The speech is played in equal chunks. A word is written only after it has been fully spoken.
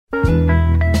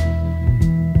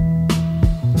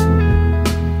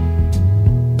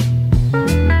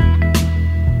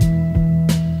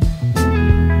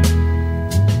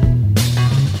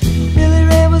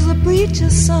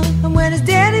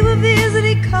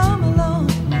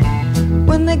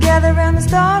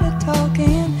started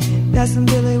talking, Cousin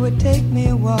Billy would take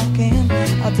me walking.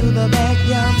 Out through the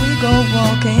backyard we go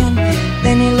walking.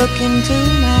 Then he looked into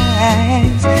my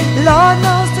eyes. Lord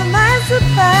knows to my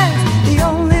surprise, the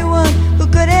only one who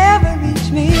could ever reach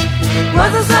me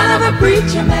was the son of a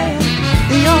preacher man.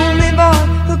 The only boy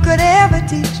who could ever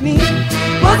teach me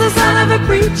was the son of a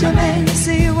preacher man. Yes,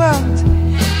 he was.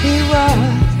 He was.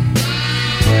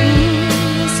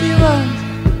 Yes, he was.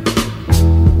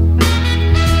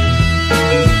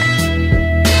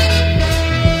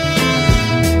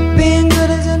 Being good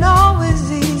isn't always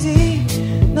easy,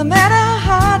 no matter how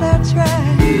hard I try.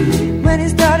 When he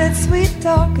started sweet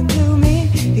talking to me,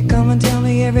 he'd come and tell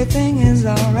me everything is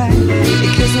alright.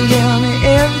 He'd kiss and tell me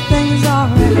everything's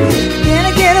alright. Can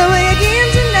I get away again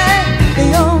tonight? The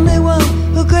only one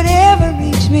who could ever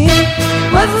reach me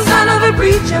was the son of a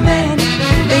preacher man.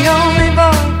 The only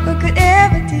boy who could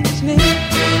ever teach me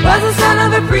was the son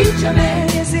of a preacher man.